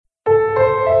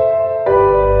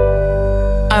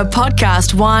A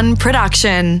Podcast One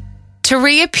production.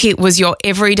 Turia Pitt was your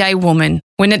everyday woman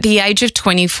when at the age of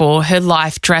 24 her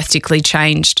life drastically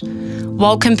changed.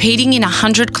 While competing in a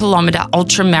 100-kilometre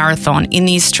ultra-marathon in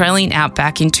the Australian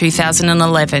outback in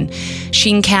 2011,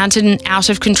 she encountered an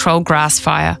out-of-control grass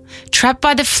fire. Trapped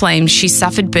by the flames, she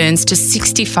suffered burns to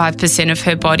 65% of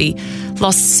her body,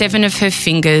 lost 7 of her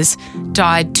fingers,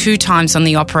 died 2 times on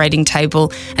the operating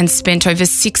table and spent over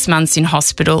 6 months in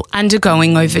hospital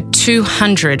undergoing over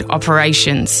 200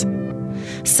 operations.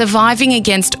 Surviving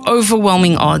against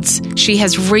overwhelming odds, she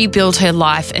has rebuilt her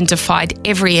life and defied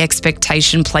every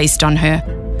expectation placed on her.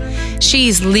 She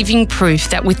is living proof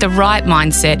that with the right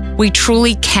mindset, we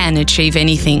truly can achieve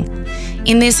anything.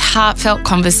 In this heartfelt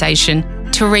conversation,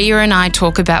 Turia and I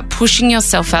talk about pushing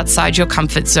yourself outside your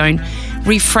comfort zone,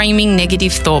 reframing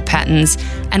negative thought patterns,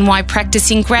 and why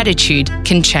practicing gratitude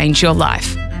can change your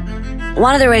life.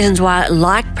 One of the reasons why I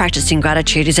like practicing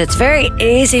gratitude is it's very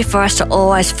easy for us to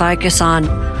always focus on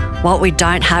what we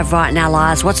don't have right in our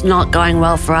lives, what's not going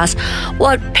well for us,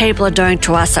 what people are doing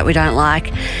to us that we don't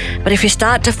like. But if you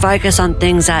start to focus on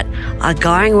things that are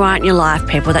going right in your life,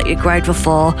 people that you're grateful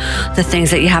for, the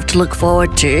things that you have to look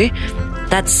forward to,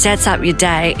 that sets up your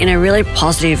day in a really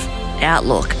positive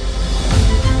outlook.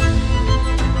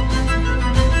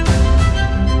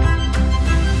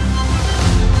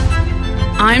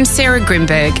 I'm Sarah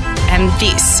Grynberg, and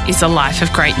this is A Life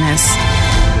of Greatness.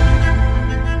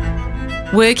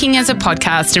 Working as a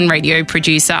podcast and radio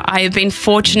producer, I have been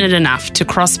fortunate enough to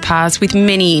cross paths with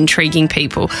many intriguing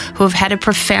people who have had a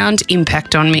profound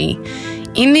impact on me.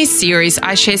 In this series,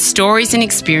 I share stories and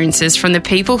experiences from the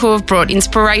people who have brought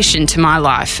inspiration to my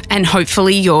life, and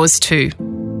hopefully yours too.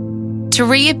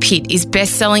 Turia Pitt is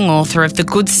best-selling author of The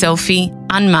Good Selfie,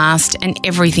 Unmasked and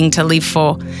Everything to Live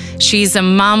For. She is a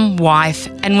mum, wife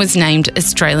and was named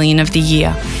Australian of the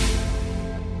Year.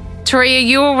 Turia,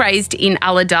 you were raised in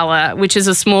Ulladulla, which is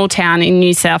a small town in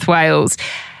New South Wales.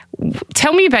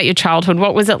 Tell me about your childhood.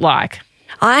 What was it like?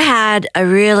 I had a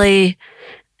really,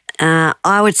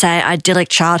 I would say, idyllic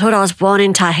childhood. I was born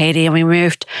in Tahiti and we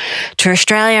moved to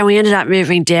Australia and we ended up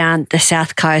moving down the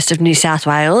south coast of New South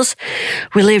Wales.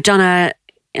 We lived on a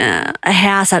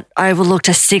house that overlooked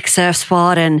a sick surf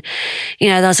spot and,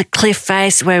 there was a cliff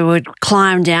face where we would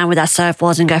climb down with our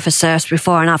surfboards and go for surfs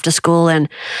before and after school. And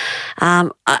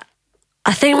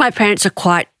I think my parents are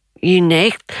quite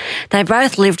unique. They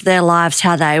both lived their lives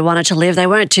how they wanted to live. They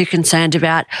weren't too concerned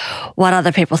about what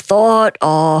other people thought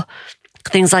or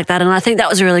things like that. And I think that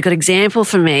was a really good example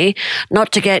for me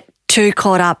not to get too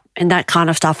caught up in that kind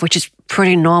of stuff, which is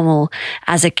pretty normal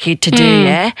as a kid to do,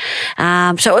 yeah.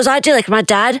 So it was idyllic. My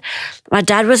dad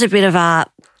was a bit of a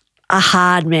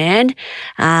hard man.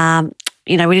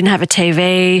 We didn't have a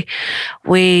TV.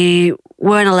 We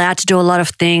weren't allowed to do a lot of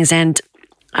things. And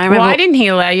I remember, why didn't he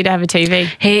allow you to have a TV?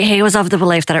 He was of the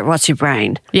belief that it rots your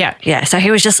brain. Yeah. Yeah. So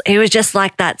he was just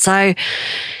like that. So,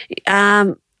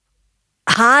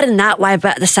 hard in that way,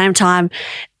 but at the same time,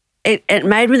 it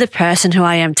made me the person who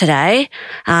I am today.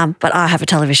 But I have a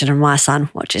television and my son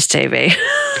watches TV.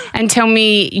 And tell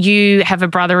me, you have a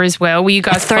brother as well. Were you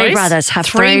guys three close? brothers. Have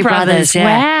three brothers. Yeah.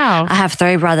 Wow. I have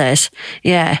 3 brothers.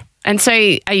 Yeah. And so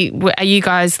are you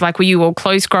guys, were you all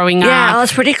close growing up? Yeah, I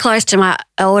was pretty close to my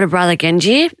older brother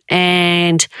Genji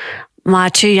and my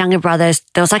 2 younger brothers.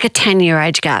 There was like a 10-year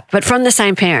age gap, but from the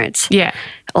same parents. Yeah.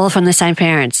 All from the same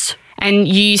parents. And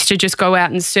you used to just go out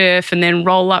and surf and then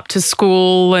roll up to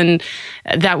school, and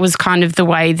that was kind of the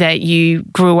way that you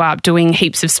grew up, doing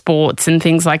heaps of sports and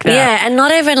things like that. Yeah, and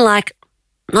not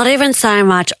even so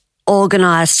much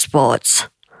organised sports.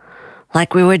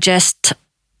 Like we were just,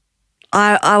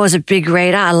 I was a big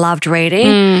reader. I loved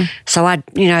reading. So I'd,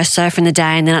 surf in the day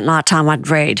and then at night time I'd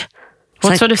read.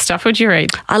 What sort of stuff would you read?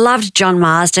 I loved John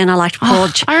Marsden. I liked Paul.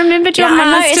 I remember John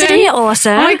Marsden. I know, isn't he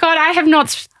awesome? Oh my God, I have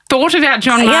not thought about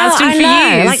John Marsden for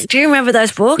years. Do you remember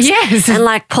those books? Yes.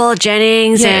 And Paul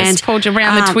Jennings and Paul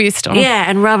Around the Twist.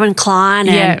 And Robin Klein.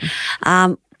 Yeah.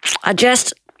 And I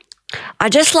just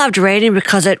loved reading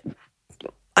because I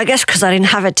didn't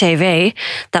have a TV.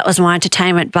 That was my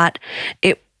entertainment, but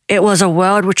it was a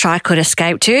world which I could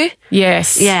escape to.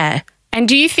 Yes. Yeah. And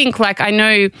do you think, I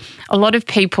know a lot of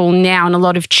people now and a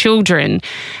lot of children,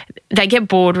 they get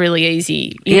bored really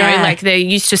easy. You know, they're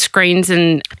used to screens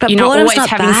and, always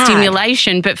having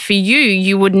stimulation. But for you,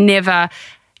 you would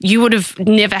have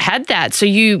never had that. So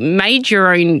you made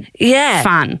your own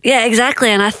fun. Yeah, exactly.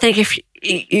 And I think if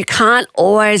you can't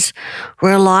always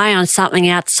rely on something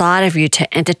outside of you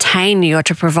to entertain you or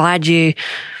to provide you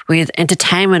with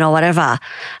entertainment or whatever,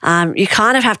 you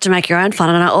kind of have to make your own fun.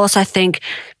 And I also think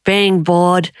being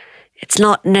bored, it's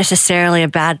not necessarily a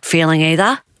bad feeling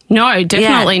either. No,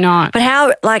 definitely not. But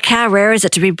how rare is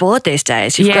it to be bored these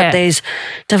days? You've got these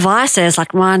devices,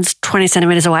 like mine's 20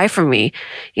 centimetres away from me,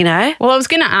 you know? Well, I was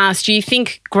going to ask, do you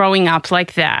think growing up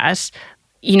like that,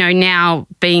 you know, now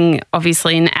being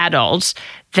obviously an adult,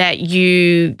 that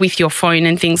you, with your phone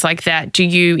and things like that, do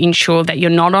you ensure that you're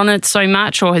not on it so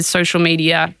much, or has social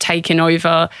media taken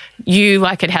over you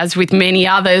like it has with many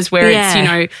others where it's, you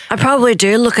know... I probably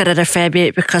do look at it a fair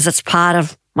bit because it's part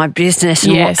of my business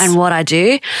and what I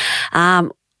do.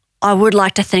 I would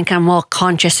like to think I'm more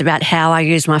conscious about how I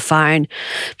use my phone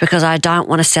because I don't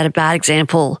want to set a bad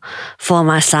example for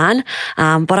my son.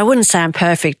 But I wouldn't say I'm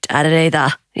perfect at it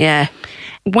either. Yeah.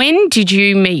 When did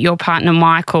you meet your partner,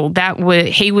 Michael?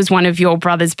 He was one of your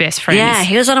brother's best friends. Yeah,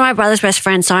 he was one of my brother's best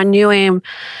friends. So I knew him.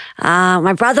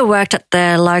 My brother worked at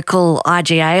the local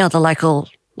IGA, or the local,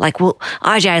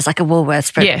 IGA is like a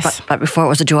Woolworths, but before it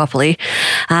was a duopoly.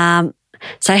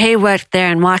 So he worked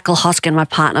there, and Michael Hoskin, my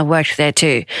partner, worked there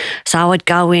too. So I would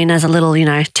go in as a little,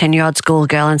 10-year-old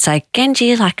schoolgirl and say,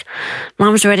 Genji,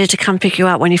 Mum's ready to come pick you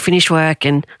up when you finish work.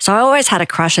 And so I always had a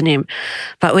crush on him,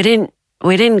 but we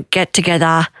didn't get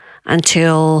together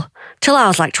until I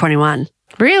was 21.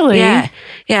 Really? Yeah.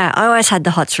 Yeah. I always had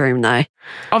the hots for him though.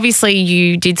 Obviously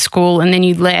you did school and then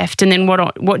you left, and then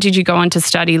what did you go on to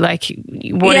study? What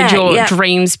did your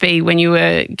dreams be when you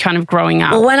were kind of growing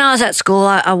up? Well, when I was at school,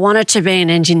 I wanted to be an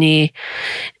engineer,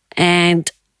 and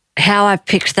how I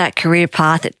picked that career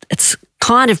path, it's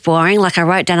kind of boring. I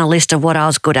wrote down a list of what I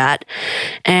was good at,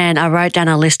 and I wrote down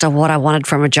a list of what I wanted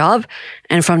from a job,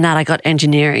 and from that I got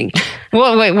engineering.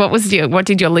 Well, wait, what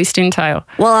did your list entail?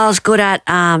 Well, I was good at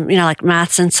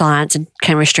maths and science and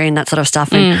chemistry and that sort of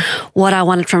stuff. And what I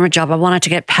wanted from a job, I wanted to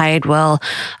get paid well.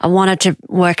 I wanted to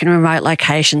work in remote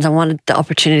locations. I wanted the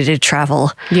opportunity to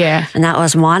travel. Yeah. And that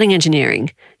was mining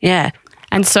engineering. Yeah.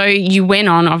 And so you went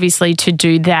on, obviously, to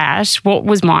do that. What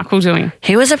was Michael doing?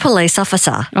 He was a police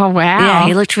officer. Oh, wow. Yeah,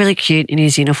 he looked really cute in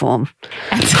his uniform.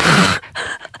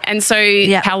 And so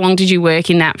how long did you work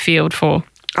in that field for?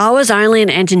 I was only an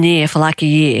engineer for a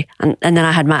year, and then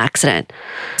I had my accident.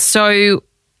 So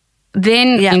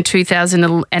then in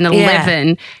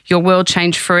 2011, your world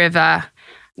changed forever.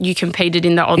 You competed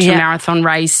in the ultramarathon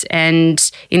race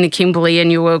and in the Kimberley,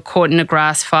 and you were caught in a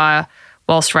grass fire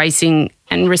whilst racing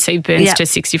and received burns to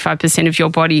 65% of your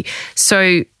body.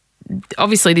 So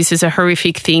obviously this is a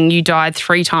horrific thing. You died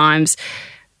 3 times,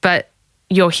 but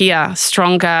you're here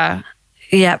stronger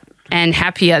and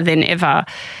happier than ever.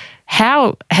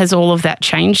 How has all of that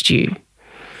changed you?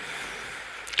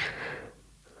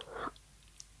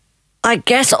 I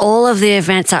guess all of the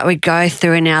events that we go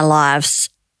through in our lives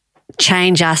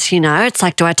change us, It's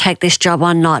do I take this job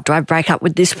or not? Do I break up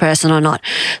with this person or not?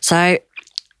 So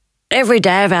every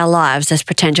day of our lives, there's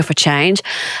potential for change.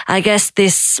 I guess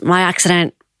my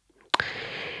accident,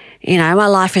 my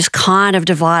life is kind of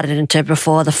divided into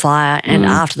before the fire and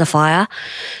after the fire.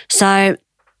 So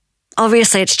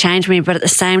obviously it's changed me, but at the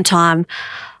same time,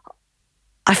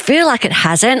 I feel like it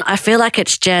hasn't. I feel like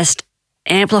it's just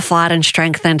amplified and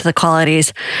strengthened the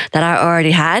qualities that I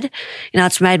already had.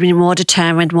 It's made me more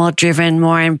determined, more driven,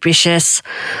 more ambitious,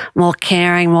 more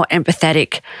caring, more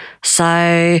empathetic.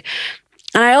 So...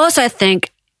 And I also think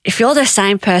if you're the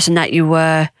same person that you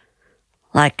were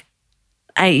 8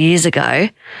 years ago,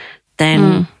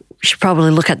 then you should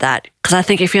probably look at that. Because I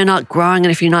think if you're not growing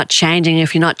and if you're not changing,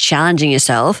 if you're not challenging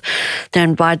yourself,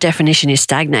 then by definition you're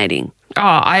stagnating.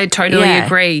 Oh, I totally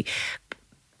agree.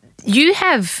 You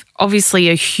have obviously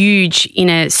a huge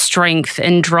inner strength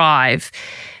and drive.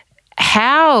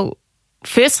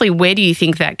 Firstly, where do you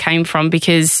think that came from?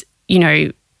 Because,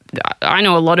 I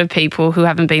know a lot of people who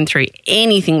haven't been through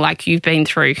anything like you've been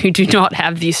through, who do not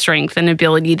have the strength and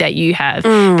ability that you have,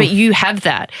 but you have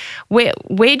that. Where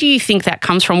do you think that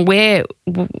comes from? Where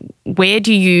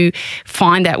do you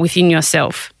find that within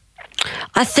yourself?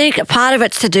 I think part of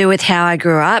it's to do with how I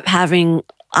grew up, having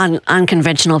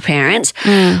unconventional parents.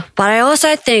 But I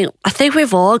also think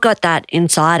we've all got that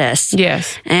inside us.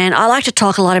 Yes. And I like to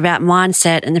talk a lot about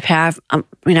mindset and the power of,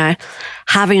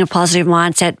 having a positive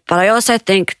mindset. But I also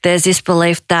think there's this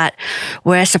belief that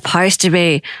we're supposed to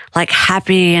be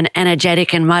happy and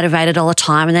energetic and motivated all the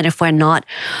time. And then if we're not,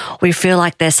 we feel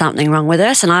like there's something wrong with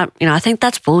us. And I think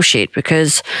that's bullshit,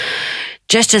 because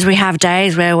just as we have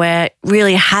days where we're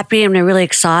really happy and we're really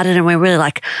excited and we're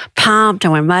really pumped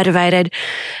and we're motivated,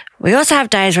 we also have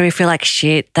days where we feel like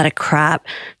shit, that are crap,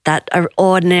 that are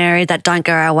ordinary, that don't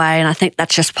go our way. And I think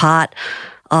that's just part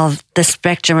of the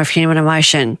spectrum of human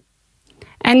emotion.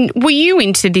 And were you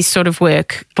into this sort of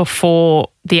work before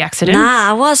the accident? Nah,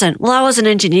 I wasn't. Well, I was an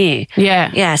engineer.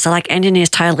 Yeah. Yeah, so like engineer's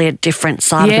totally a different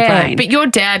side of the brain. But your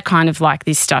dad kind of liked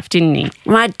this stuff, didn't he?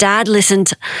 My dad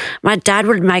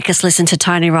would make us listen to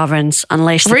Tony Robbins,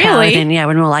 Unleash the Power Really? Within,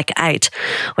 when we were like 8.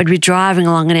 We'd be driving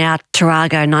along in our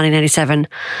Tarago 1987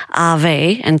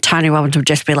 RV and Tony Robbins would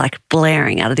just be like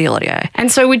blaring out of the audio.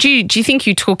 And so do you think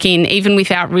you took in, even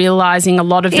without realising, a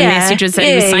lot of the messages that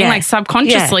he was saying, like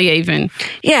subconsciously even?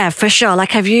 Yeah, for sure.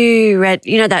 Like, have you read,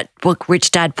 that book,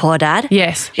 Rich Dad, Poor Dad?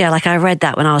 Yes. Yeah, like I read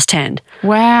that when I was 10.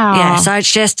 Wow. Yeah, so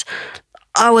it's just,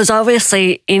 I was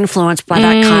obviously influenced by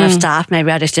that kind of stuff.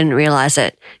 Maybe I just didn't realise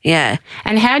it. Yeah.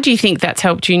 And how do you think that's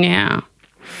helped you now?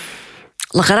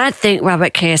 Look, I don't think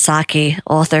Robert Kiyosaki,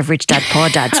 author of Rich Dad, Poor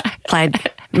Dad,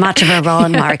 played much of a role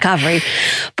in my recovery.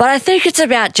 But I think it's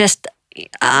about just,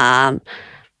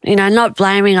 not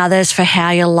blaming others for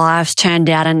how your lives turned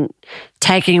out and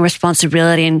taking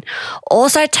responsibility and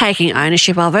also taking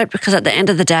ownership of it, because at the end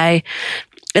of the day,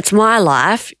 it's my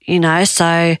life,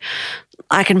 so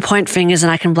I can point fingers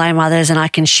and I can blame others and I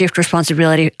can shift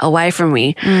responsibility away from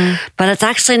me, but it's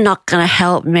actually not going to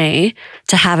help me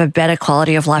to have a better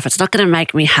quality of life. It's not going to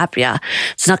make me happier.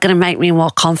 It's not going to make me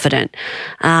more confident.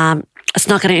 It's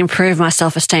not going to improve my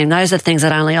self-esteem. Those are things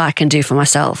that only I can do for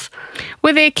myself.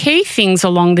 Were there key things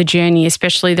along the journey,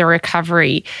 especially the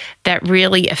recovery, that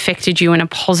really affected you in a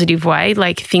positive way,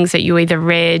 like things that you either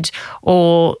read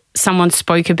or someone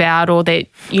spoke about or that,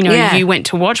 you went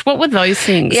to watch? What were those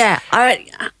things? Yeah.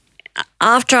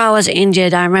 After I was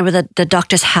injured, I remember that the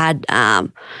doctors had a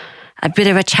bit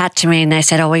of a chat to me and they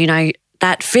said,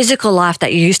 that physical life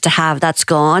that you used to have, that's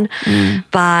gone,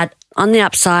 but on the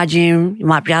upside, you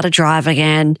might be able to drive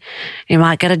again, you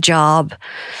might get a job,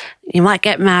 you might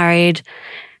get married.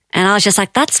 And I was just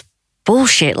like, that's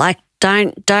bullshit. Like,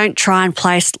 don't try and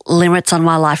place limits on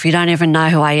my life. You don't even know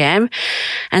who I am.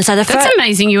 And so that's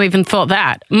amazing you even thought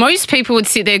that. Most people would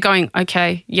sit there going,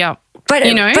 okay, yeah. But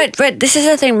this is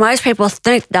the thing. Most people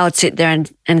think they would sit there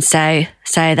and say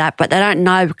that, but they don't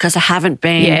know because they haven't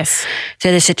been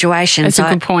through the situation. That's a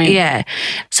good point. Yeah.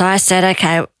 So I said,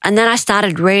 okay. And then I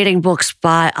started reading books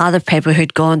by other people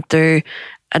who'd gone through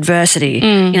adversity.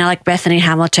 Like Bethany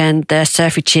Hamilton, the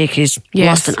surfy chick who's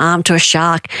lost an arm to a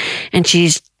shark and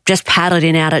she's just paddled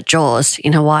in out at Jaws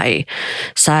in Hawaii.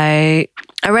 So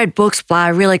I read books by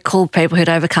really cool people who'd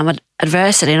overcome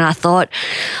adversity, and I thought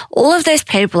all of these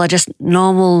people are just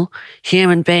normal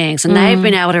human beings and they've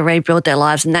been able to rebuild their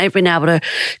lives and they've been able to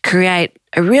create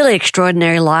a really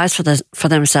extraordinary lives for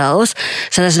themselves.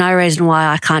 So there's no reason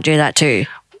why I can't do that too.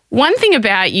 One thing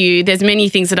about you, there's many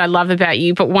things that I love about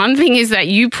you, but one thing is that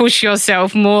you push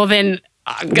yourself more than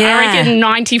I reckon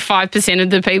 95% of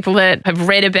the people that have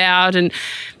read about. And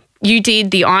you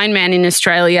did the Ironman in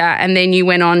Australia and then you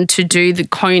went on to do the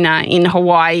Kona in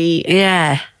Hawaii.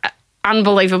 Yeah.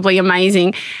 Unbelievably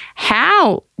amazing.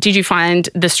 How did you find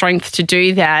the strength to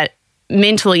do that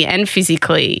mentally and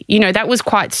physically? That was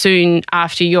quite soon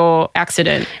after your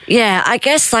accident. Yeah, I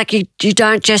guess like you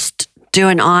don't just do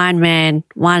an Ironman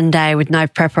one day with no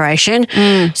preparation.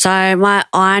 So my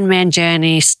Ironman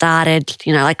journey started,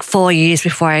 like 4 years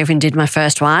before I even did my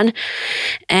first one.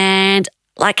 And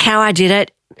like how I did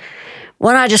it,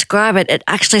 when I describe it, it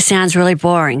actually sounds really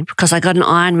boring because I got an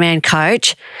Ironman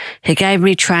coach who gave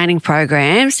me training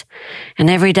programs and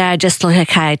every day I just look,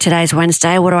 okay, today's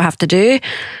Wednesday, what do I have to do?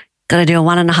 Got to do a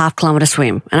 1.5 kilometre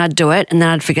swim. And I'd do it and then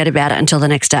I'd forget about it until the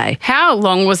next day. How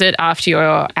long was it after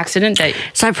your accident date?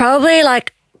 So probably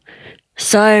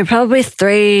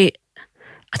 3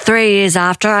 years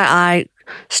after I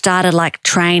started like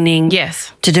training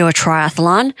to do a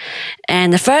triathlon.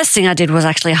 And the first thing I did was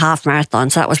actually a half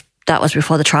marathon. So that was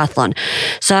before the triathlon.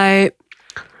 So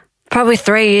probably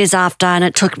 3 years after, and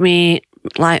it took me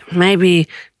like maybe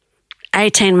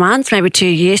 18 months, maybe 2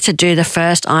 years to do the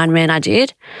first Ironman I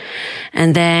did.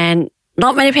 And then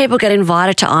not many people get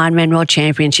invited to Ironman World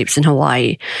Championships in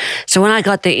Hawaii. So when I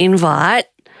got the invite,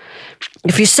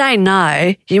 if you say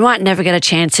no, you might never get a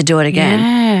chance to do it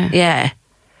again. Yeah.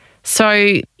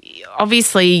 So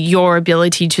obviously your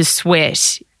ability to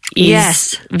sweat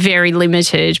is very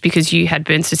limited because you had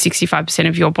burns to 65%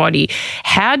 of your body.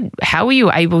 How were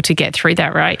you able to get through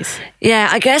that race? Yeah,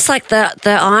 I guess like the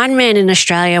Ironman in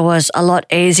Australia was a lot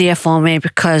easier for me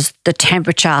because the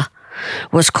temperature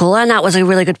was cooler, and that was a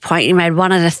really good point you made.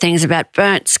 One of the things about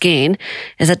burnt skin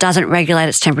is it doesn't regulate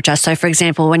its temperature. So, for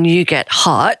example, when you get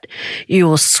hot, you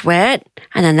will sweat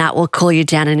and then that will cool you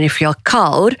down. And if you're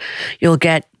cold, you'll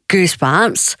get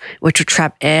goosebumps, which will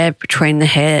trap air between the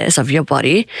hairs of your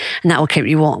body and that will keep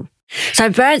you warm. So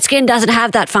burnt skin doesn't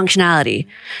have that functionality.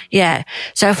 Yeah.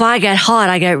 So if I get hot,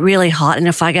 I get really hot. And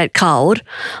if I get cold,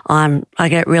 I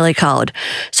get really cold.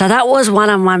 So that was one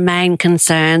of my main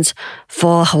concerns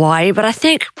for Hawaii. But I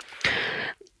think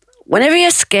whenever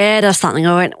you're scared of something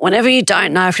or whenever you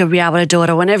don't know if you'll be able to do it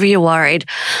or whenever you're worried,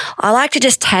 I like to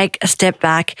just take a step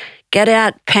back, get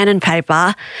out pen and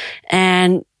paper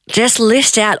and just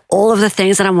list out all of the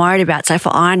things that I'm worried about. So for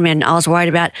Ironman, I was worried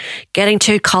about getting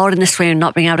too cold in the swim,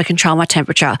 not being able to control my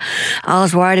temperature. I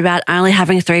was worried about only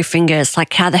having 3 fingers.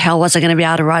 Like, how the hell was I going to be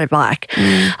able to ride a bike?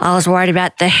 I was worried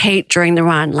about the heat during the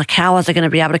run. Like, how was I going to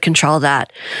be able to control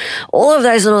that? All of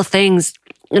those little things,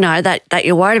 that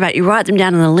you're worried about, you write them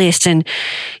down on the list and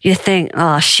you think,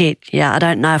 oh shit, yeah, I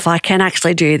don't know if I can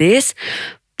actually do this.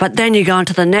 But then you go on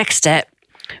to the next step,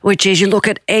 which is you look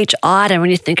at each item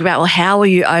and you think about, well, how will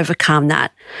you overcome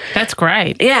that? That's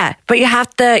great. Yeah, but you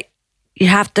have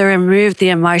to remove the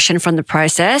emotion from the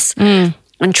process and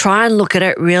try and look at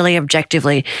it really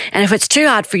objectively. And if it's too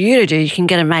hard for you to do, you can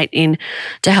get a mate in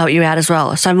to help you out as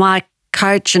well. So my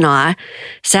coach and I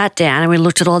sat down and we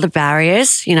looked at all the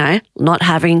barriers, not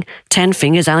having 10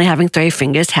 fingers, only having 3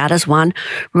 fingers. How does one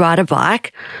ride a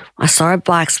bike? I saw a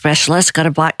bike specialist, got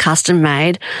a bike custom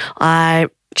made. I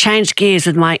changed gears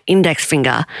with my index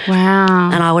finger.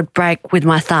 Wow. And I would brake with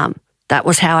my thumb. That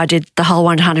was how I did the whole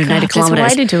 180 kilometres.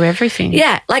 There's a way to do everything.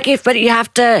 Yeah. But you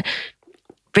have to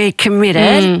be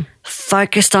committed,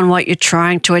 focused on what you're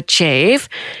trying to achieve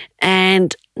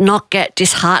and not get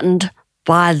disheartened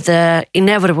by the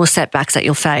inevitable setbacks that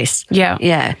you'll face. Yeah.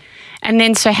 Yeah. And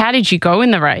then, so how did you go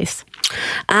in the race?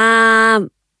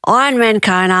 Ironman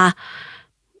Kona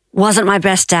wasn't my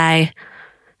best day.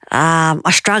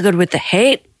 I struggled with the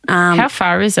heat. How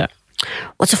far is it?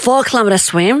 Well, it's a 4-kilometre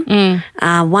swim,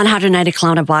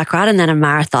 180-kilometre bike ride, and then a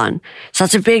marathon. So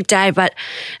it's a big day. But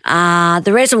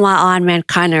the reason why Ironman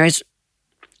Kona is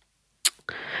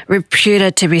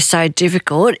reputed to be so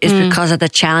difficult is because of the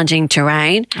challenging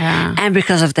terrain and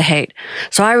because of the heat.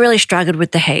 So I really struggled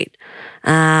with the heat.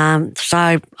 So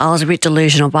I was a bit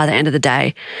delusional by the end of the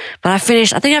day. But I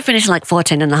think I finished in like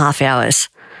 14 and a half hours.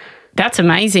 That's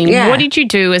amazing. Yeah. What did you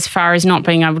do as far as not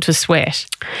being able to sweat?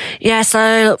 Yeah,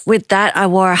 so with that, I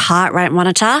wore a heart rate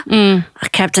monitor. I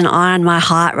kept an eye on my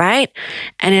heart rate.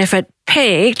 And if it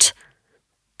peaked,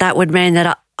 that would mean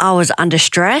that I was under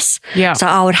stress. Yeah. So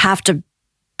I would have to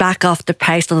back off the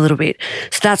pace a little bit.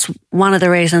 So that's one of the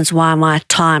reasons why my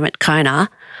time at Kona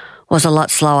was a lot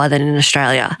slower than in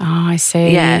Australia. Oh, I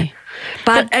see. Yeah.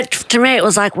 But to me, it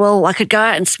was like, well, I could go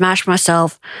out and smash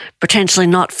myself, potentially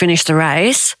not finish the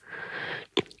race.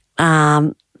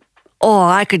 Or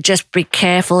I could just be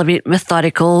careful, a bit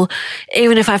methodical.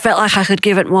 Even if I felt like I could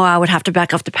give it more, I would have to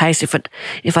back off the pace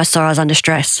if I saw I was under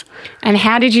stress. And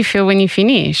how did you feel when you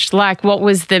finished? Like, what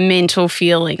was the mental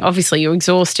feeling? Obviously, you're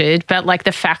exhausted, but like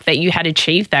the fact that you had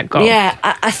achieved that goal. Yeah,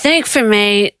 I think for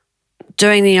me,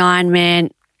 doing the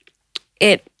Ironman,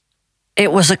 it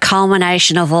was a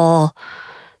culmination of all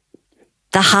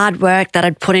the hard work that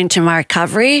I'd put into my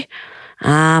recovery,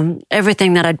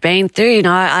 everything that I'd been through.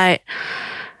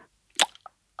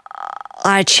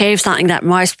 I achieved something that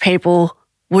most people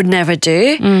would never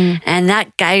do. And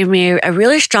that gave me a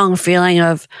really strong feeling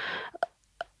of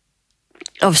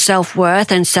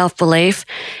self-worth and self-belief.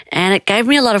 And it gave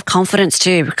me a lot of confidence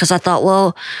too, because I thought,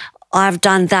 well, I've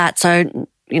done that. So,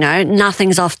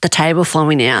 nothing's off the table for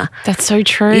me now. That's so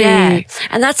true. Yeah.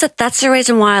 And that's the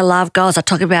reason why I love goals. I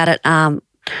talk about it a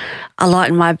lot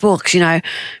in my books.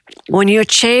 When you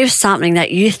achieve something that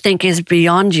you think is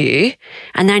beyond you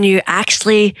and then you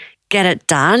actually get it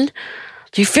done,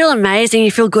 you feel amazing,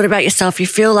 you feel good about yourself, you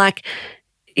feel like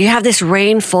you have this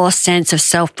reinforced sense of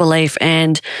self-belief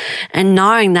and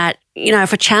knowing that,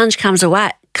 if a challenge comes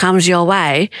your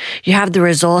way, you have the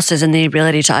resources and the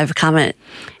ability to overcome it.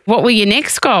 What were your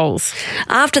next goals?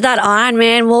 After that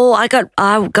Ironman, well, I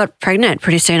got pregnant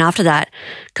pretty soon after that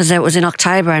because it was in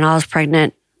October and I was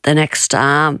pregnant the next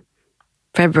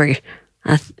February.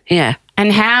 Yeah.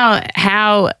 And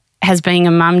how has being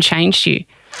a mum changed you?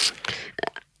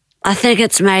 I think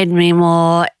it's made me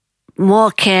more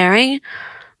caring,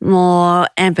 more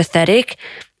empathetic.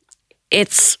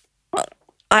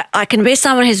 I can be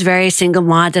someone who's very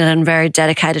single-minded and very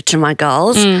dedicated to my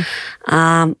goals,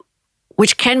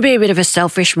 which can be a bit of a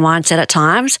selfish mindset at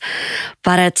times,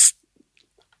 but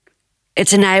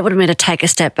it's enabled me to take a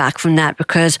step back from that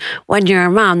because when you're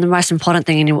a mum, the most important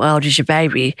thing in your world is your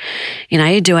baby.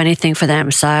 You do anything for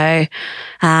them. So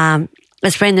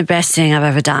it's been the best thing I've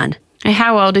ever done. And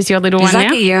how old is your little one now? He's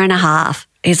like a year and a half.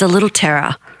 he's a little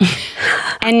terror.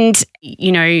 And,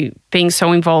 you know, being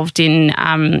so involved in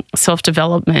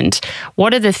self-development,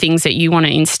 what are the things that you want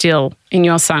to instill in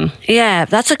your son? Yeah,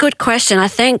 that's a good question. I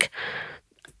think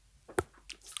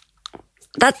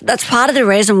that's part of the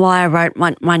reason why I wrote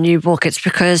my new book. It's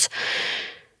because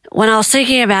when I was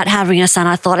thinking about having a son,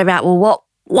 I thought about, well,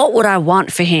 what would I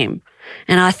want for him?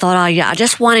 And I thought, I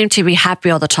just want him to be happy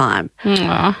all the time.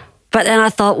 Aww. But then I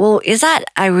thought, well, is that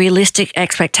a realistic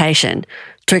expectation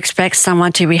to expect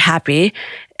someone to be happy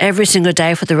every single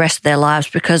day for the rest of their lives?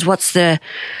 Because what's the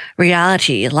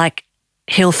reality? Like,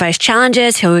 he'll face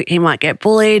challenges. He might get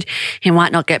bullied. He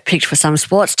might not get picked for some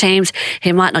sports teams.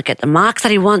 He might not get the marks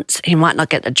that he wants. He might not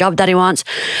get the job that he wants.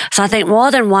 So I think more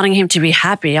than wanting him to be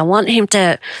happy, I want him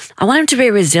to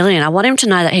be resilient. I want him to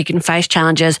know that he can face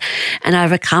challenges and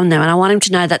overcome them. And I want him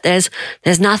to know that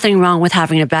there's nothing wrong with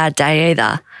having a bad day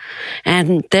either.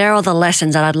 And there are the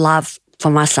lessons that I'd love for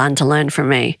my son to learn from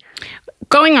me.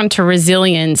 Going on to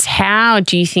resilience, how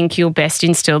do you think you'll best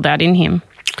instill that in him?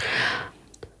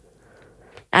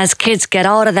 As kids get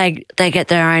older, they get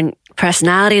their own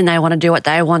personality and they want to do what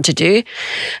they want to do.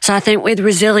 So I think with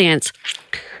resilience,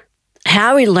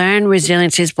 how we learn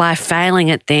resilience is by failing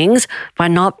at things, by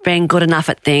not being good enough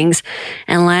at things,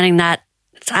 and learning that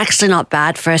it's actually not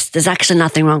bad for us. There's actually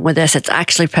nothing wrong with us. It's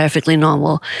actually perfectly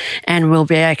normal and we'll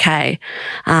be okay.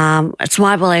 It's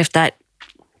my belief that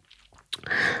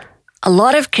a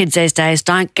lot of kids these days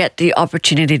don't get the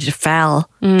opportunity to fail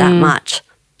that much.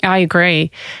 I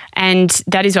agree. And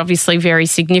that is obviously very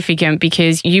significant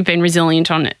because you've been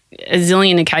resilient on a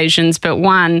zillion occasions, but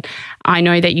one I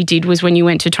know that you did was when you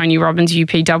went to Tony Robbins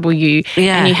UPW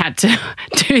and you had to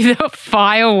do the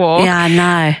firewalk.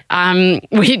 Yeah, I know.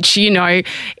 Which, you know,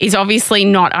 is obviously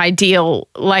not ideal.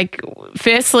 Like,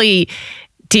 firstly,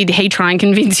 did he try and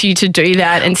convince you to do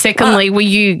that? And secondly,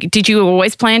 did you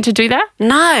always plan to do that?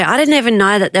 No, I didn't even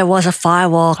know that there was a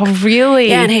firewalk. Oh, really?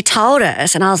 Yeah, and he told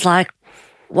us and I was like,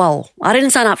 whoa, I didn't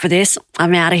sign up for this.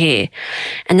 I'm out of here.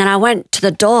 And then I went to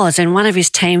the doors and one of his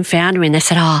team found me and they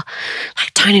said,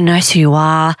 Tony knows who you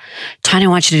are. Tony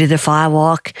wants you to do the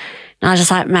firewalk. And I was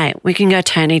just like, mate, we can go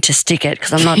Tony to stick it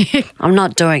because I'm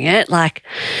not doing it.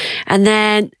 And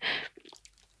then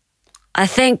I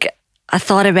think I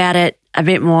thought about it a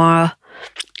bit more.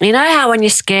 You know how when you're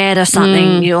scared of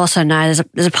something, you also know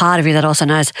there's a part of you that also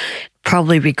knows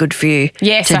probably be good for you.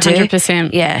 Yes, to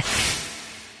 100%. Do. Yeah.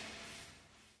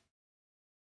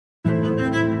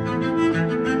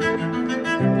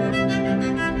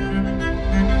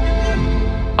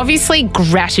 Obviously,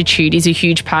 gratitude is a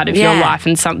huge part of your life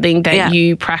and something that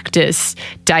you practice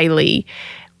daily.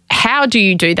 How do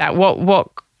you do that?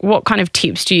 What kind of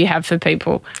tips do you have for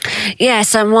people? Yeah,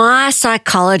 so my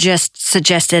psychologist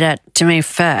suggested it to me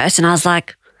first and I was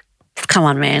like, come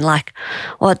on, man,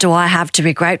 what do I have to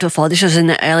be grateful for? This was in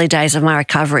the early days of my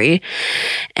recovery.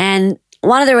 And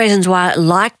one of the reasons why I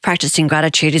like practicing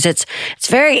gratitude is it's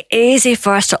very easy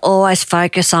for us to always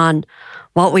focus on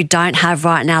what we don't have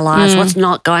right in our lives, what's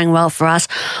not going well for us,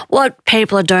 what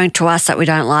people are doing to us that we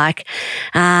don't like.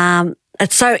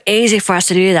 It's so easy for us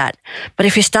to do that. But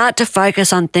if you start to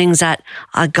focus on things that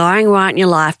are going right in your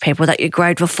life, people that you're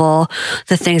grateful for,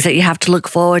 the things that you have to look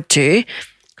forward to,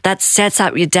 that sets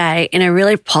up your day in a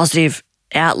really positive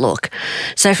outlook.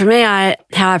 So for me, how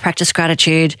I practice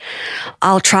gratitude,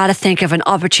 I'll try to think of an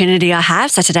opportunity I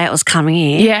have. So today it was coming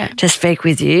here to speak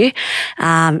with you.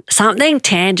 Something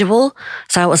tangible.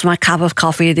 So it was my cup of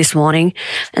coffee this morning.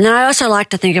 And then I also like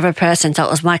to think of a person. So it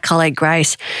was my colleague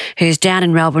Grace, who's down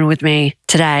in Melbourne with me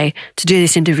today to do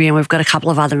this interview. And we've got a couple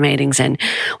of other meetings and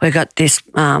we've got this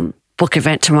book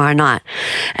event tomorrow night.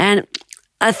 And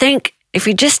I think if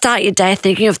you just start your day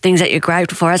thinking of things that you're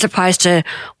grateful for as opposed to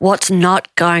what's not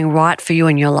going right for you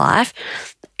in your life,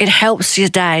 it helps your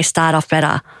day start off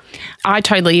better. I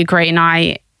totally agree and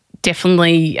I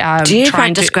definitely do you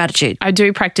practice gratitude? I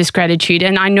do practice gratitude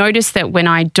and I notice that when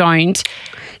I don't,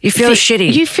 you feel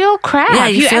shitty. You feel crap. Yeah,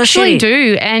 you feel actually shitty.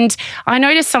 do. And I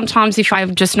notice sometimes if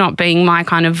I'm just not being my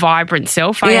kind of vibrant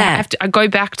self, I go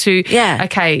back to,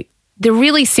 okay, the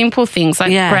really simple things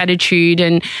like gratitude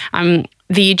and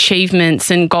the achievements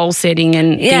and goal setting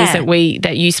and things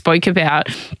that you spoke about.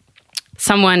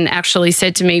 Someone actually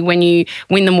said to me, when you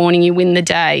win the morning, you win the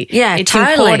day. Yeah, it's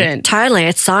totally, important. Totally.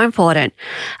 It's so important.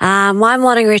 My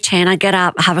morning routine, I get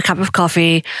up, have a cup of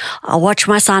coffee, I watch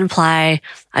my son play,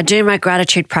 I do my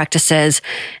gratitude practices,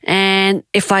 and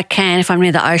if I'm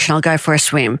near the ocean, I'll go for a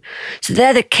swim. So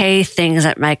they're the key things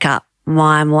that make up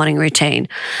my morning routine.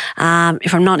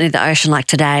 If I'm not near the ocean like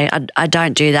today, I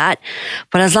don't do that.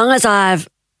 But as long as I've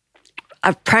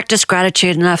practiced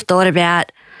gratitude and I've thought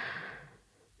about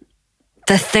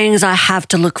the things I have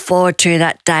to look forward to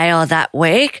that day or that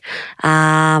week,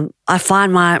 I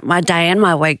find my day and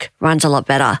my week runs a lot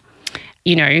better.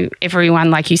 You know, everyone,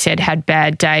 like you said, had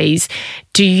bad days.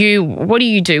 What do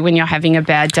you do when you're having a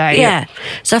bad day? Yeah.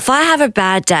 So if I have a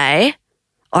bad day,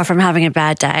 or if I'm having a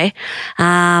bad day,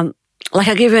 like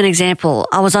I'll give you an example.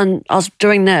 I was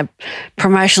doing the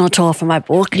promotional tour for my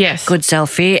book, Yes. Good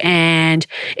Selfie, and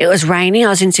it was raining. I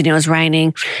was in Sydney, it was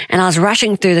raining, and I was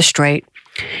rushing through the street.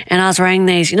 And I was wearing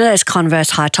these, those Converse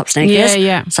high-top sneakers?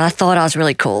 Yeah. So I thought I was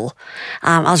really cool.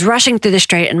 I was rushing through the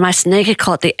street and my sneaker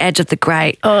caught the edge of the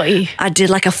grate. Oh, I did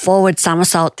like a forward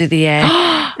somersault through the air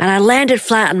and I landed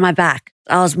flat on my back.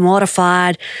 I was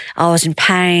mortified. I was in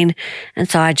pain. And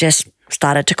so I just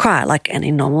started to cry like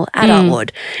any normal adult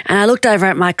would. And I looked over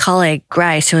at my colleague,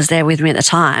 Grace, who was there with me at the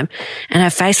time, and her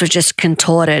face was just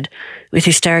contorted with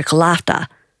hysterical laughter.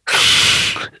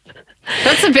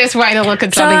 That's the best way to look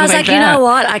at something So I was like, that. you know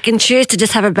what? I can choose to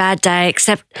just have a bad day,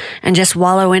 accept and just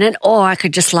wallow in it, or I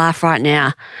could just laugh right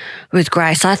now with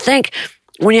Grace. So I think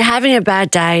when you're having a bad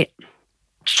day,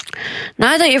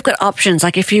 know that you've got options.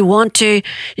 Like if you want to,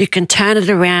 you can turn it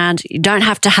around. You don't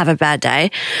have to have a bad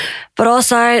day. But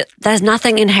also, there's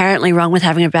nothing inherently wrong with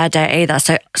having a bad day either.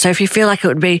 So if you feel like it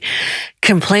would be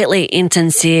completely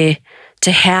insincere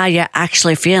to how you're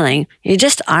actually feeling, you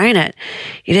just own it.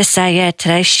 You just say, yeah,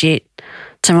 today's shit.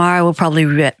 Tomorrow will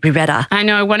probably be better. I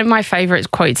know one of my favourite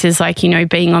quotes is like,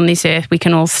 being on this earth, we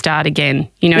can all start again.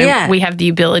 We have the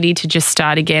ability to just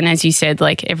start again. As you said,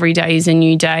 like every day is a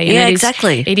new day. And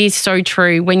exactly. It is so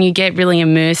true. When you get really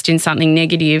immersed in something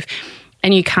negative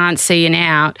and you can't see an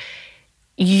out,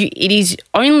 it is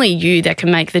only you that can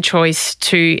make the choice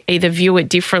to either view it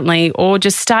differently or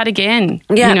just start again,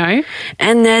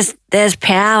 And there's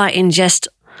power in just...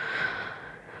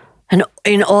 And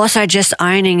in also just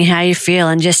owning how you feel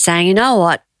and just saying, you know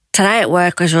what, today at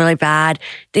work was really bad.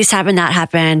 This happened, that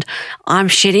happened. I'm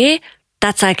shitty.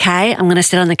 That's okay. I'm going to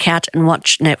sit on the couch and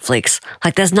watch Netflix.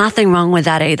 Like there's nothing wrong with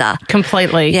that either.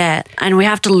 Completely. Yeah. And we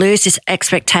have to lose this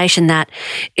expectation that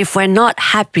if we're not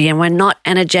happy and we're not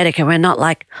energetic and we're not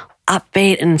like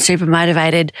upbeat and super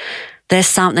motivated, there's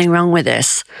something wrong with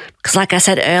us. Because like I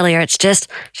said earlier, it's just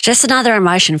another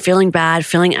emotion, feeling bad,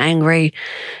 feeling angry,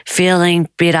 feeling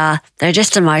bitter. They're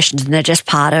just emotions and they're just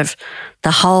part of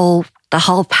the whole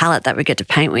palette that we get to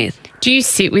paint with. Do you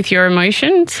sit with your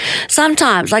emotions?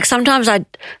 Sometimes I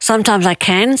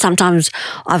can. Sometimes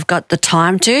I've got the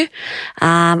time to.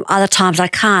 Other times I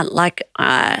can't. Like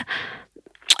a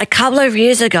couple of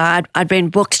years ago, I'd been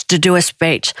booked to do a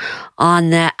speech on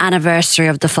the anniversary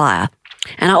of the fire.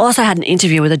 And I also had an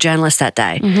interview with a journalist that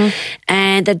day. Mm-hmm.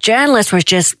 And the journalist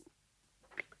was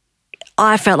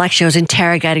I felt like she was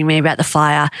interrogating me about the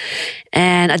fire.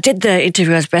 And I did the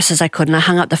interview as best as I could and I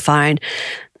hung up the phone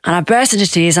and I burst into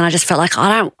tears and I just felt like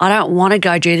I don't want to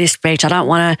go do this speech. I don't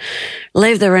want to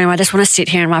leave the room. I just want to sit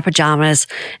here in my pajamas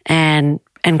and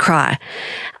cry.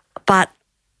 But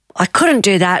I couldn't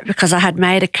do that because I had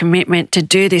made a commitment to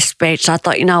do this speech. So I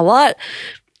thought, you know what?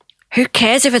 Who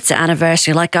cares if it's the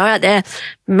anniversary? Like, go out there,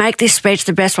 make this speech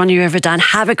the best one you've ever done,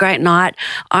 have a great night,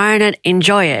 own it,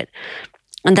 enjoy it.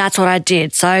 And that's what I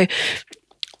did. So,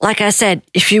 like I said,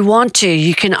 if you want to,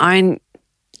 you can own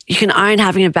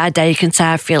having a bad day. You can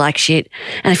say, I feel like shit.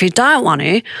 And if you don't want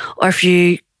to, or if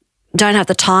you don't have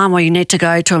the time or you need to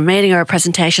go to a meeting or a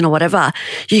presentation or whatever,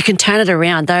 you can turn it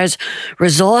around. Those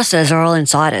resources are all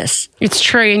inside us. It's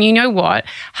true. And you know what?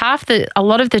 A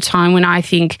lot of the time when I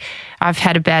think I've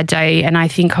had a bad day and I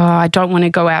think, I don't want to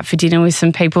go out for dinner with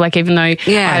some people, like even though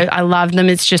I love them,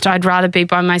 it's just I'd rather be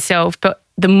by myself. But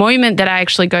the moment that I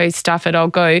actually go stuff it, I'll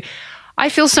go, I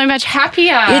feel so much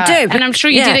happier. You do. And I'm sure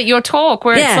you did at your talk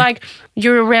where it's like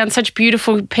you're around such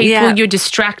beautiful people, you're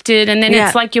distracted, and then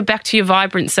it's like you're back to your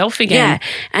vibrant self again. Yeah.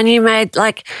 And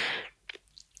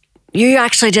you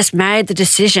actually just made the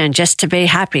decision just to be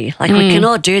happy. Like we can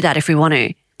all do that if we want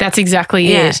to. That's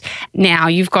exactly it. Now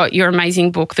you've got your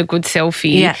amazing book, The Good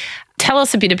Selfie. Yeah. Tell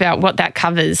us a bit about what that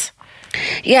covers.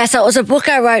 Yeah, so it was a book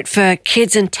I wrote for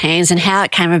kids and teens, and how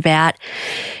it came about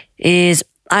is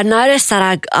I noticed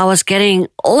that I was getting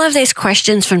all of these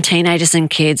questions from teenagers and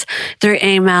kids through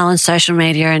email and social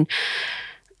media,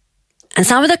 and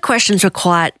some of the questions were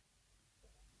quite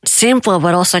simple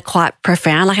but also quite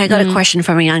profound. Like I got a question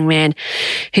from a young man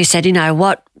who said,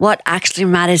 what actually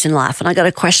matters in life? And I got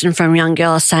a question from a young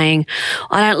girl saying,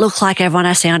 I don't look like everyone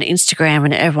I see on Instagram,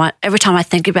 and every time I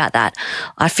think about that,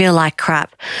 I feel like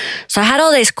crap. So I had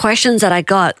all these questions that I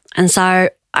got, and so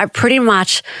I pretty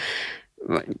much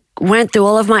went through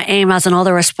all of my emails and all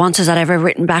the responses that I've ever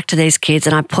written back to these kids,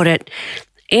 and I put it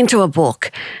into a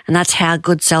book, and that's how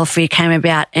Good Selfie came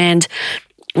about. And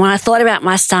when I thought about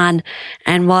my son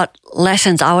and what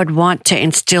lessons I would want to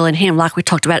instill in him, like we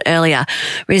talked about earlier,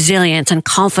 resilience and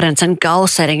confidence and goal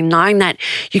setting, knowing that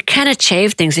you can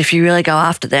achieve things if you really go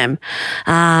after them.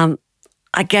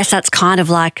 I guess that's kind of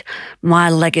like my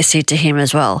legacy to him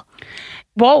as well.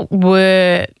 What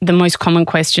were the most common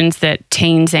questions that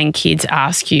teens and kids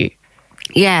ask you?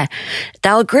 Yeah,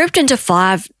 they were grouped into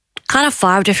five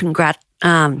different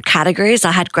categories.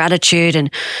 I had gratitude and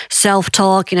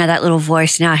self-talk, that little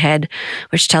voice in our head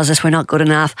which tells us we're not good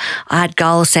enough. I had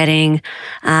goal setting.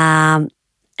 And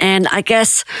I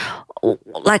guess,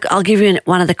 like, I'll give you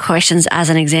one of the questions as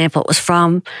an example. It was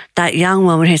from that young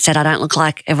woman who said, I don't look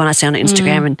like everyone I see on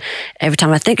Instagram. And every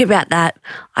time I think about that,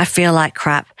 I feel like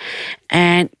crap.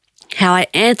 And how I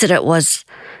answered it was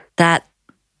that,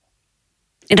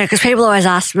 because people always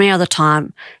ask me all the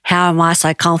time, how am I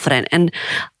so confident? And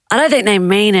I don't think they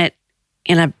mean it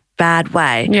in a bad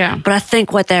way. Yeah. But I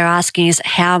think what they're asking is,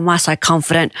 how am I so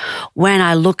confident when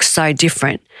I look so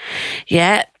different?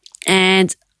 Yeah.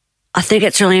 And I think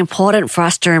it's really important for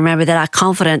us to remember that our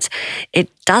confidence, it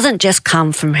doesn't just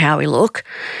come from how we look.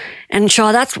 And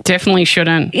sure, that's... Definitely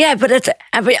shouldn't. Yeah, but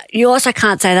you also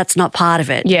can't say that's not part of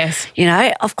it. Yes.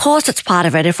 Of course it's part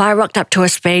of it. If I rocked up to a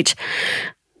speech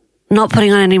not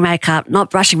putting on any makeup, not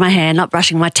brushing my hair, not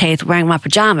brushing my teeth, wearing my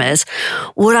pajamas,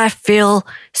 would I feel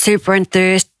super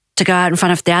enthused to go out in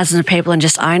front of thousands of people and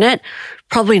just own it?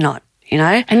 Probably not,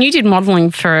 And you did modelling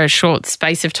for a short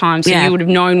space of time, so you would have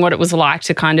known what it was like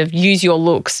to kind of use your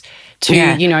looks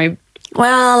to,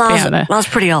 Well, I was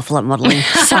pretty awful at modelling.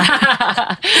 So.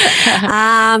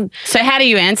 So how do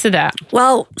you answer that?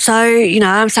 Well, so,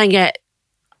 I'm saying,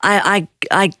 I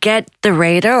get the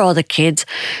reader or the kids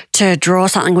to draw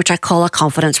something which I call a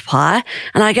confidence pie,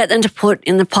 and I get them to put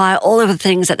in the pie all of the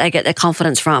things that they get their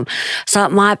confidence from. So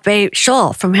it might be,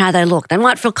 sure, from how they look. They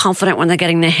might feel confident when they're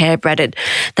getting their hair braided.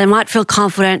 They might feel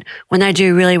confident when they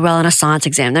do really well in a science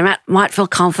exam. They might feel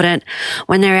confident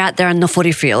when they're out there in the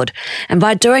footy field. And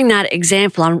by doing that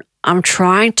example, I'm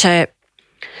trying to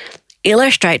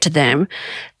illustrate to them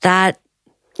that,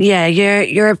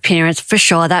 your appearance, for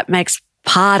sure, that makes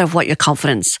part of what your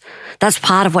confidence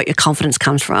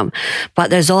comes from. But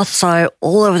there's also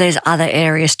all of these other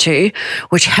areas too,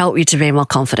 which help you to be more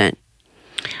confident.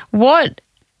 What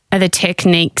are the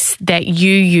techniques that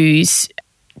you use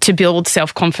to build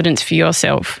self-confidence for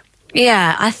yourself?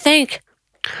 Yeah, I think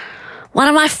one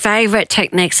of my favorite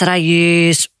techniques that I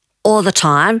use all the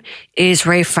time is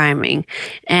reframing.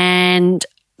 And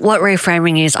what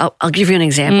reframing is, I'll give you an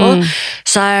example.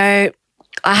 So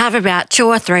I have about 2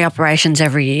 or 3 operations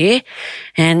every year,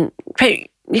 and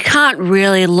you can't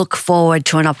really look forward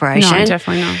to an operation. No,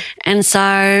 definitely not. And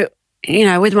so,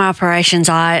 with my operations,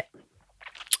 I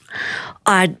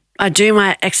do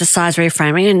my exercise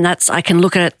reframing, and I can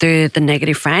look at it through the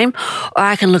negative frame, or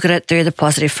I can look at it through the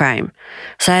positive frame.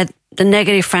 So the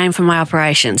negative frame for my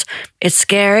operations, it's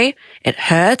scary, it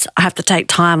hurts, I have to take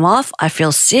time off, I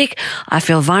feel sick, I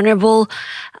feel vulnerable,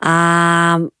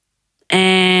 and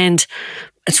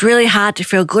it's really hard to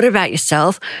feel good about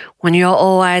yourself when you're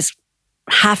always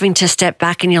having to step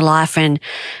back in your life. And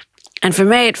for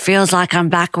me, it feels like I'm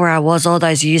back where I was all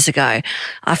those years ago.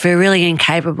 I feel really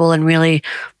incapable and really,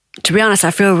 to be honest, I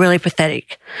feel really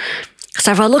pathetic.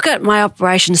 So if I look at my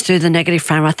operations through the negative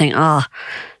frame, I think, I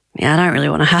don't really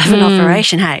want to have an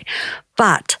operation, hey.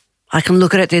 But I can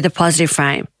look at it through the positive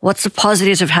frame. What's the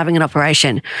positives of having an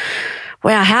operation?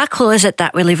 Wow, how cool is it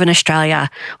that we live in Australia?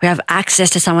 We have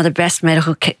access to some of the best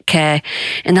medical care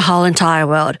in the whole entire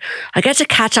world. I get to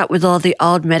catch up with all the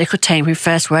old medical team who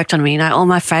first worked on me, all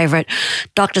my favourite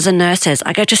doctors and nurses.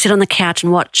 I get to sit on the couch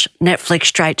and watch Netflix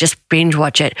straight, just binge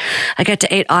watch it. I get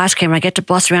to eat ice cream. I get to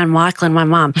boss around Michael and my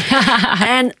mum.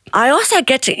 And I also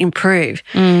get to improve.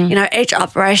 Each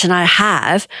operation I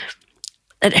have,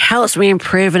 it helps me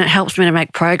improve and it helps me to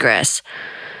make progress.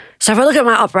 So if I look at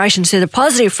my operations through the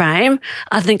positive frame,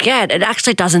 I think, it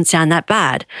actually doesn't sound that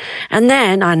bad. And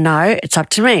then I know it's up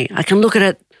to me. I can look at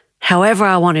it however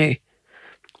I want to.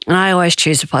 And I always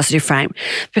choose the positive frame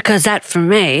because that, for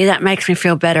me, that makes me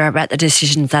feel better about the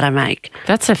decisions that I make.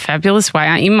 That's a fabulous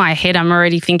way. In my head, I'm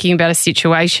already thinking about a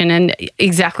situation and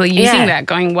exactly using that,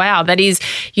 going, wow, that is,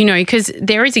 because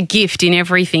there is a gift in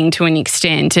everything to an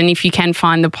extent. And if you can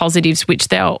find the positives, which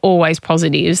there are always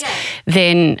positives,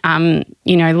 then,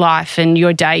 life and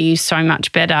your day is so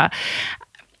much better.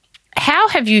 How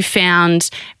have you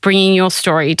found bringing your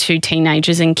story to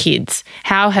teenagers and kids?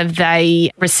 How have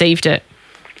they received it?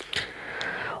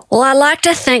 Well, I like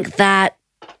to think that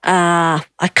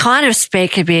I kind of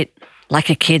speak a bit like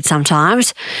a kid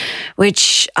sometimes,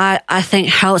 which I think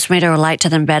helps me to relate to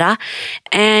them better.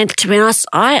 And to be honest,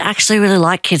 I actually really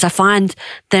like kids. I find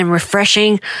them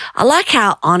refreshing. I like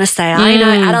how honest they are. You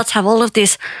know, adults have all of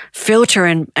this filter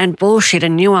and bullshit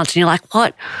and nuance, and you're like,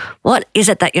 what is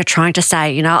it that you're trying to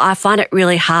say? You know, I find it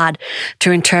really hard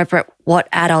to interpret what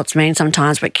adults mean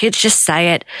sometimes, but kids just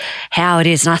say it how it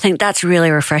is, and I think that's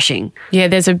really refreshing. Yeah,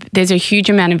 there's a huge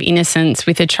amount of innocence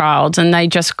with a child, and they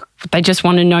just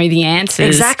want to know the answers.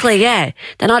 Exactly, yeah.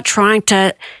 They're not trying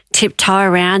to tiptoe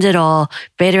around it or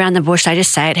beat around the bush. They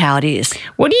just say it how it is.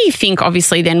 What do you think,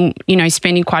 obviously, then, you know,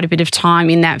 spending quite a bit of time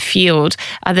in that field,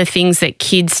 are the things that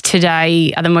kids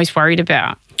today are the most worried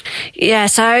about? Yeah,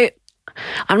 so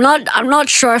I'm not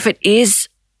sure if it is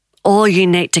all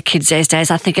unique to kids these days.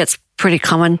 I think it's pretty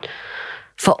common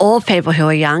for all people who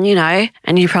are young, you know,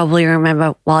 and you probably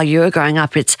remember while you were growing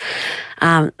up, it's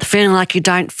feeling like you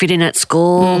don't fit in at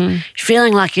school,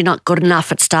 feeling like you're not good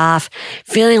enough at stuff,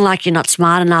 feeling like you're not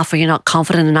smart enough or you're not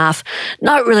confident enough,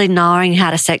 not really knowing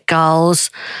how to set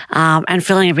goals, and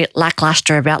feeling a bit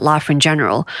lackluster about life in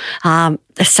general. The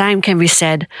same can be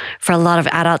said for a lot of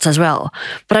adults as well.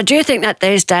 But I do think that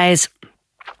these days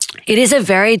it is a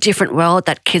very different world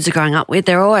that kids are growing up with.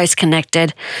 They're always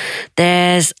connected.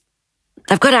 They've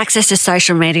got access to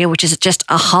social media, which is just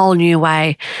a whole new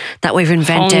way that we've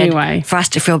invented for us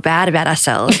to feel bad about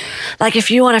ourselves. Like if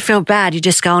you want to feel bad, you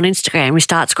just go on Instagram, you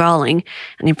start scrolling,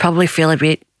 and you probably feel a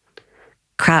bit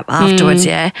crap afterwards,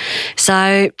 yeah?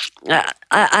 So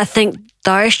I think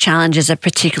those challenges are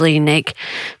particularly unique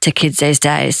to kids these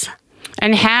days.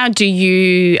 And how do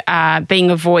you, being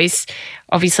a voice,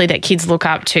 obviously, that kids look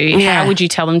up to, how would you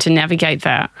tell them to navigate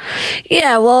that?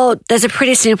 Yeah, well, there's a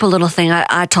pretty simple little thing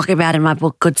I talk about in my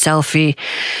book, Good Selfie.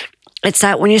 It's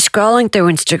that when you're scrolling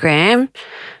through Instagram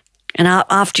and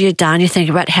after you're done, you think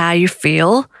about how you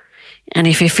feel. And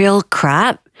if you feel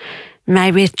crap,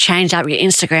 maybe change up your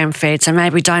Instagram feed. So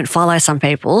maybe don't follow some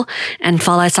people and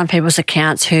follow some people's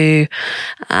accounts who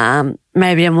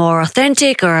maybe are more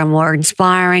authentic or are more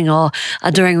inspiring or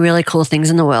are doing really cool things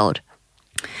in the world.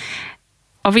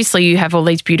 Obviously, you have all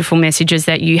these beautiful messages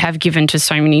that you have given to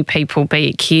so many people, be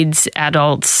it kids,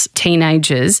 adults,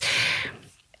 teenagers.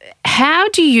 How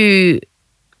do you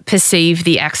perceive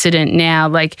the accident now?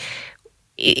 Like,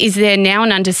 is there now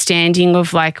an understanding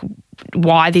of like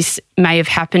why this may have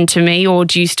happened to me, or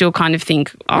do you still kind of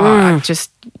think, I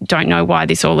just don't know why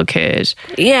this all occurred?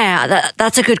 Yeah,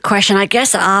 that's a good question. I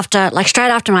guess straight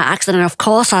after my accident, of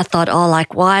course, I thought,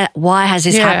 why has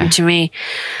this happened to me?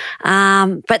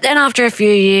 But then after a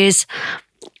few years,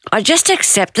 I just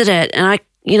accepted it, and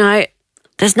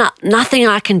there's nothing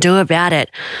I can do about it.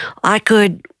 I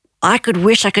could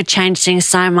wish I could change things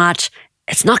so much.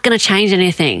 It's not going to change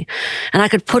anything. And I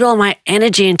could put all my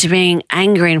energy into being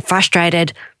angry and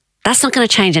frustrated. That's not going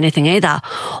to change anything either.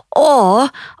 Or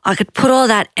I could put all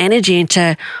that energy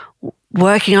into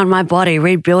working on my body,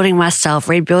 rebuilding myself,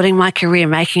 rebuilding my career,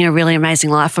 making a really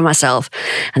amazing life for myself.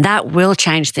 And that will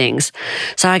change things.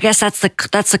 So I guess that's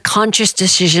the conscious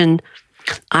decision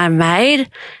I made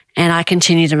and I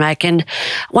continue to make. And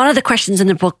one of the questions in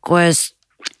the book was,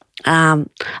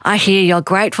 I hear you're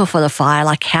grateful for the fire.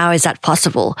 Like, how is that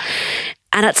possible?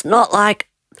 And it's not like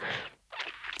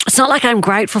I'm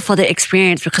grateful for the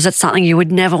experience because it's something you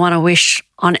would never want to wish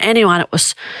on anyone.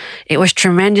 It was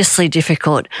tremendously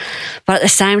difficult. But at the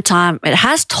same time, it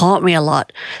has taught me a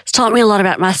lot. It's taught me a lot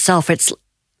about myself.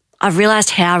 I've realized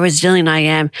how resilient I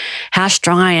am, how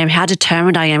strong I am, how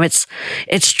determined I am. It's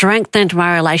strengthened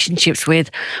my relationships with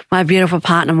my beautiful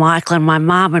partner, Michael, and my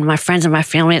mum and my friends and my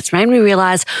family. It's made me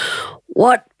realize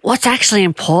what's actually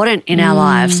important in our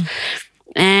lives.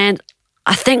 And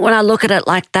I think when I look at it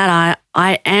like that,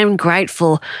 I am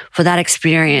grateful for that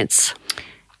experience.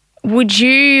 Would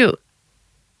you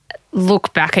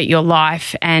look back at your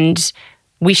life and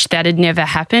wish that had never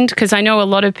happened? Because I know a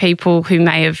lot of people who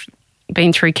may have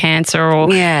been through cancer or,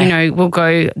 will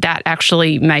go, that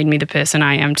actually made me the person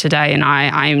I am today, and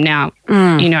I am now,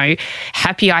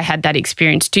 happy I had that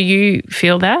experience. Do you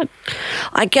feel that?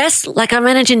 I guess, I'm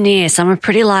an engineer, so I'm a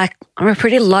pretty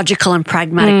logical and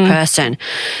pragmatic person.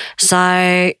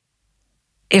 So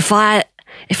if I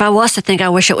was to think I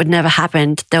wish it would never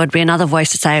happened, there would be another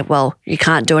voice to say, well, you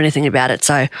can't do anything about it,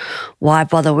 so why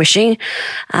bother wishing?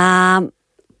 But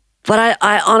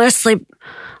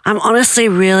I'm honestly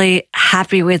really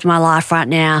happy with my life right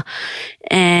now,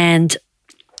 and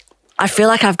I feel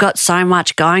like I've got so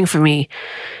much going for me.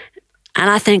 And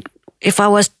I think if I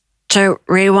was to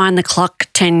rewind the clock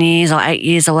 10 years or 8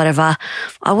 years or whatever,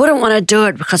 I wouldn't want to do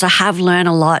it because I have learned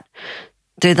a lot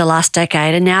through the last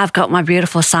decade, and now I've got my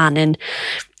beautiful son, and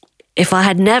if I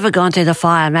had never gone through the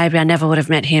fire, maybe I never would have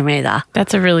met him either.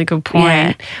 That's a really good point.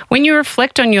 Yeah. When you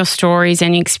reflect on your stories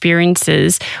and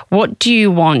experiences, what do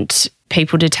you want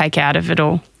people to take out of it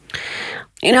all?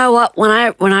 You know what? When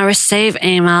I receive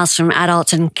emails from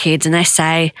adults and kids and they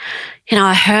say,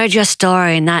 I heard your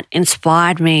story and that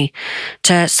inspired me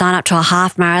to sign up to a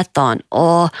half marathon,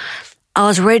 or I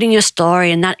was reading your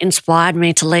story and that inspired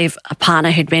me to leave a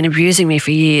partner who'd been abusing me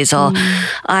for years, or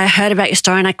I heard about your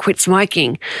story and I quit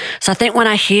smoking. So I think when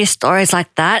I hear stories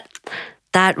like that,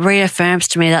 that reaffirms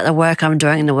to me that the work I'm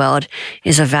doing in the world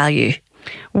is of value.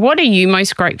 What are you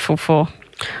most grateful for?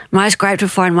 Most grateful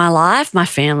for in my life, my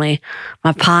family,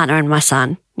 my partner and my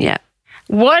son. Yeah.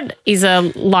 What is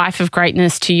a life of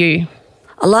greatness to you?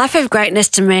 A life of greatness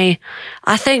to me,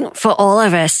 I think for all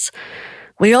of us,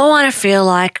 we all want to feel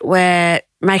like we're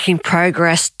making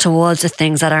progress towards the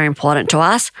things that are important to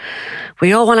us.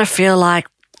 We all want to feel like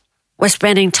we're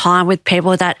spending time with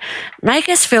people that make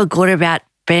us feel good about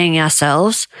being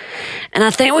ourselves. And I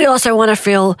think we also want to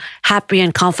feel happy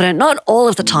and confident, not all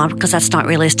of the time because that's not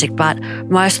realistic, but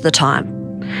most of the time.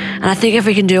 And I think if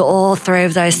we can do all three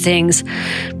of those things,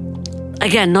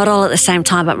 again, not all at the same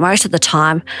time, but most of the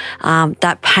time,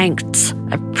 that paints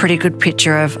a pretty good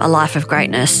picture of a life of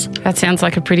greatness. That sounds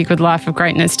like a pretty good life of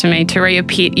greatness to me. Turia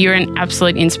Pitt, you're an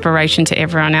absolute inspiration to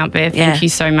everyone out there. Thank you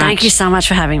so much. Thank you so much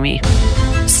for having me.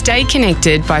 Stay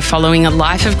connected by following A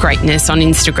Life of Greatness on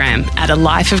Instagram at A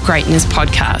Life of Greatness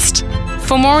Podcast.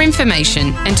 For more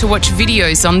information and to watch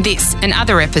videos on this and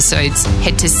other episodes,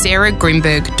 head to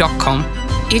sarahgrynberg.com.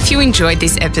 If you enjoyed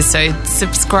this episode,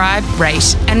 subscribe,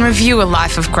 rate and review A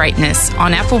Life of Greatness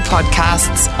on Apple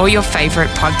Podcasts or your favourite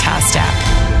podcast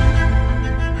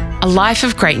app. A Life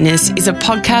of Greatness is a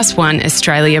Podcast One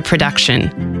Australia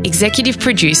production. Executive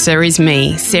producer is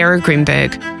me, Sarah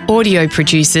Grynberg. Audio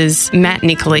producers Matt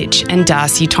Nikolic and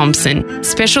Darcy Thompson.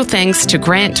 Special thanks to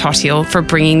Grant Tottiel for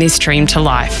bringing this stream to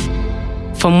life.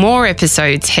 For more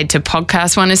episodes, head to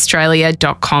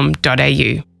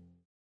podcastoneaustralia.com.au.